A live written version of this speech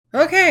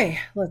Okay,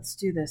 let's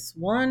do this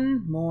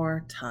one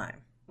more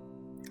time.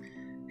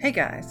 Hey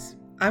guys,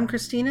 I'm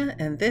Christina,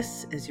 and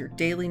this is your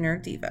Daily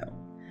Nerd Devo.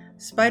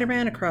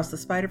 Spider-Man Across the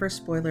Spider-Verse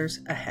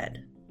spoilers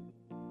ahead.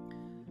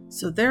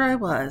 So there I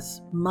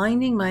was,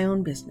 minding my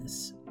own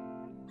business,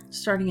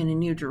 starting in a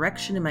new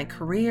direction in my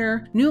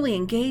career, newly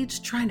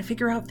engaged, trying to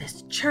figure out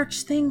this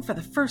church thing for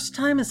the first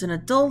time as an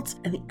adult,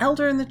 and the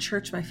elder in the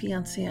church my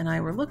fiancé and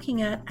I were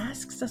looking at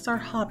asks us our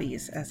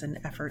hobbies as an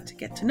effort to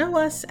get to know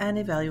us and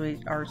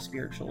evaluate our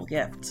spiritual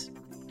gifts.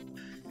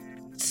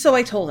 So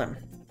I told him,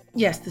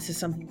 yes, this is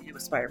something to do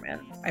with Spider-Man,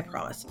 I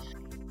promise.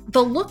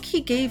 The look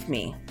he gave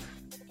me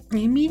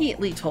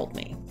immediately told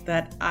me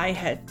that I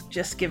had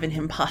just given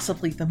him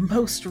possibly the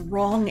most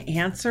wrong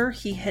answer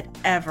he had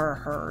ever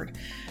heard.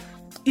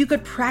 You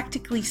could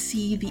practically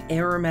see the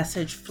error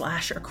message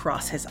flash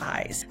across his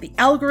eyes. The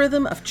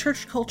algorithm of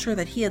church culture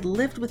that he had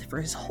lived with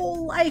for his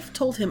whole life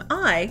told him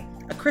I,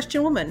 a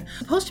Christian woman, was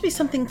supposed to be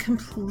something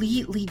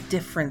completely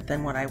different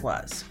than what I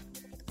was.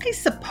 I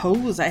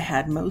suppose I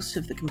had most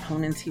of the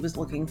components he was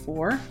looking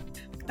for.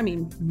 I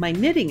mean, my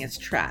knitting is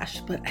trash,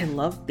 but I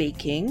love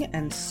baking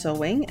and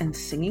sewing and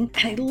singing,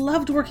 and I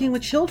loved working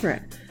with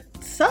children.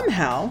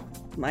 Somehow,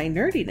 my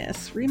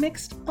nerdiness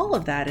remixed all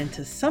of that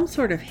into some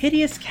sort of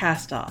hideous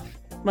cast-off,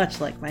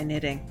 much like my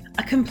knitting.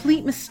 A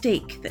complete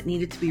mistake that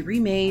needed to be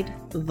remade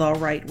the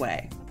right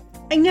way.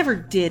 I never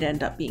did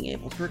end up being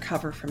able to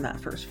recover from that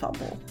first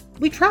fumble.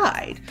 We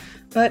tried,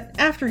 but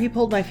after he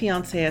pulled my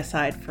fiancé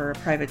aside for a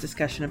private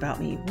discussion about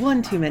me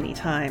one too many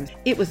times,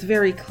 it was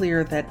very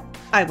clear that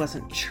I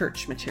wasn't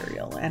church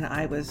material and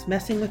I was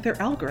messing with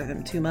their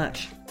algorithm too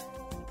much.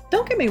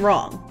 Don't get me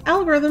wrong,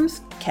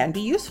 algorithms can be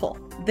useful.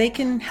 They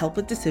can help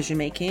with decision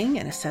making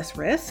and assess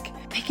risk.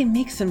 They can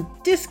make some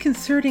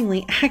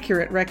disconcertingly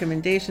accurate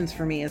recommendations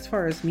for me as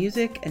far as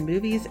music and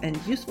movies and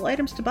useful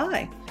items to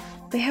buy.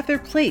 They have their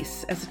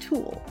place as a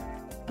tool,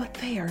 but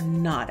they are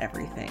not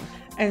everything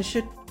and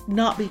should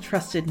not be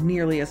trusted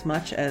nearly as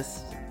much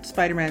as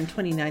Spider-Man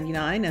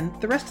 2099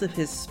 and the rest of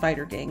his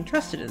spider gang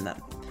trusted in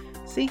them.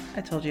 See,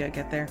 I told you I'd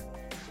get there.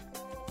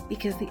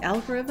 Because the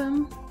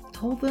algorithm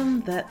told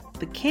them that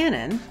the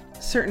canon,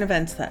 certain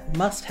events that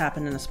must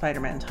happen in a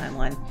Spider-Man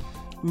timeline,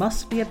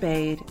 must be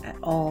obeyed at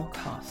all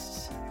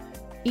costs,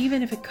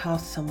 even if it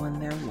costs someone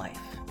their life.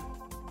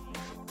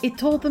 It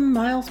told them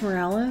Miles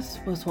Morales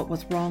was what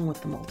was wrong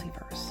with the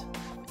multiverse,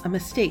 a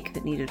mistake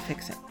that needed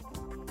fixing.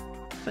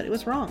 But it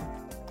was wrong.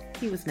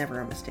 He was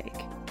never a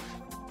mistake.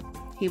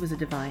 He was a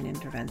divine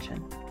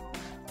intervention.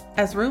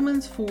 As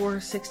Romans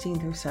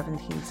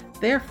 4:16-17,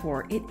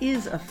 therefore it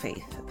is of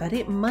faith that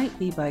it might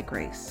be by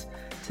grace,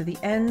 to the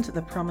end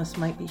the promise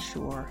might be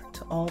sure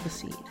to all the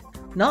seed,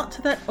 not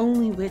to that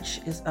only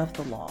which is of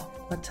the law,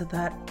 but to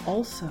that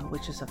also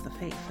which is of the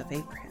faith of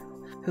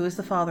Abraham, who is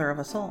the father of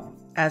us all.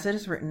 As it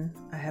is written,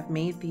 I have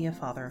made thee a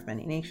father of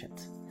many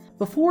nations.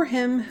 Before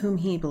him whom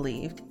he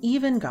believed,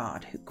 even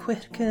God, who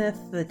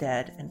quickeneth the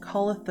dead, and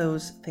calleth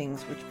those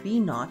things which be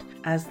not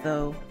as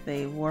though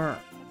they were.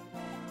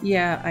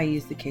 Yeah, I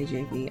use the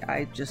KJV.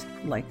 I just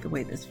like the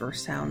way this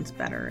verse sounds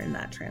better in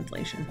that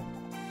translation.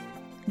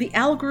 The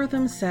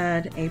algorithm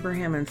said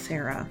Abraham and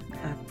Sarah,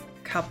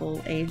 a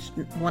couple aged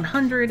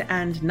 100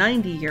 and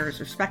 90 years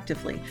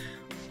respectively,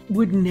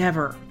 would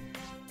never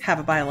have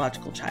a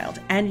biological child.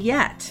 And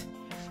yet,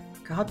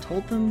 God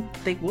told them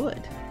they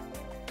would.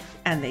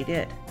 And they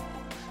did.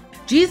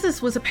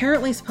 Jesus was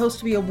apparently supposed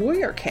to be a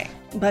warrior king,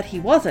 but he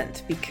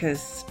wasn't,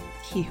 because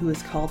he who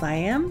is called I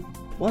Am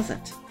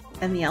wasn't.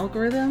 And the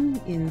algorithm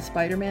in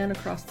Spider-Man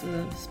Across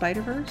the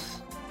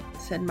Spider-Verse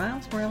said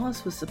Miles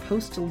Morales was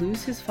supposed to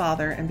lose his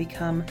father and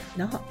become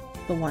not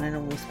the one and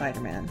only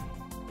Spider-Man,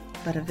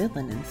 but a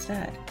villain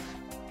instead.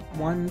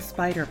 One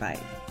spider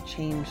bite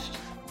changed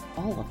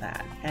all of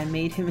that and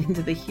made him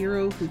into the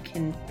hero who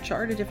can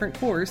chart a different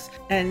course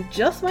and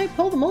just might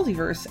pull the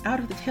multiverse out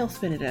of the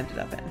tailspin it ended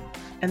up in.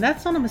 And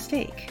that's not a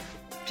mistake.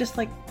 Just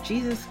like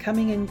Jesus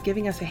coming and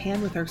giving us a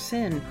hand with our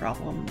sin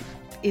problem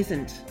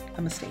isn't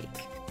a mistake.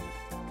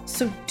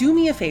 So do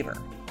me a favor.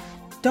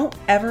 Don't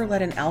ever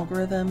let an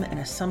algorithm, an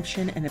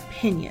assumption, an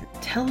opinion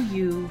tell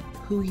you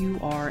who you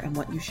are and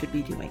what you should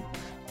be doing.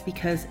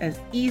 Because as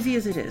easy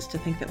as it is to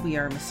think that we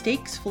are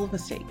mistakes full of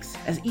mistakes,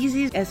 as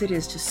easy as it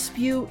is to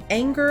spew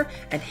anger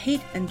and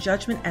hate and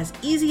judgment, as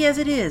easy as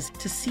it is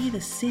to see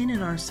the sin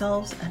in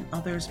ourselves and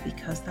others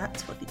because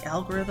that's what the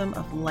algorithm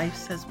of life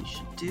says we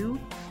should do,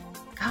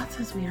 God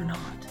says we are not.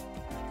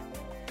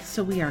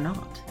 So we are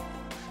not.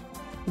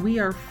 We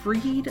are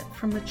freed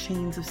from the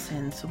chains of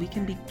sin so we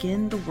can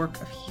begin the work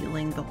of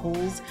healing the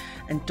holes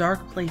and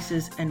dark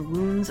places and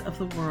wounds of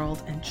the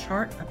world and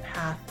chart a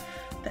path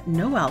that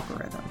no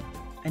algorithm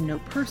and no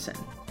person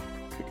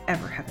could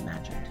ever have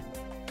imagined.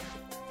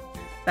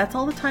 That's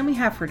all the time we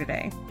have for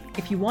today.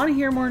 If you want to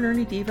hear more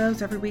Nerdy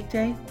Devos every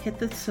weekday, hit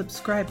the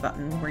subscribe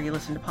button where you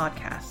listen to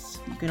podcasts.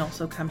 You can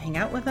also come hang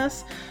out with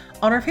us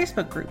on our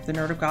Facebook group, the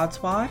Nerd of God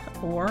Squad,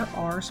 or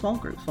our small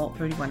group, Vault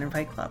 31 and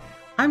Fight Club.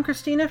 I'm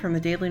Christina from the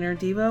Daily Nerd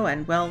Devo,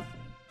 and well,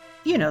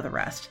 you know the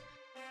rest.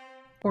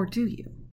 Or do you?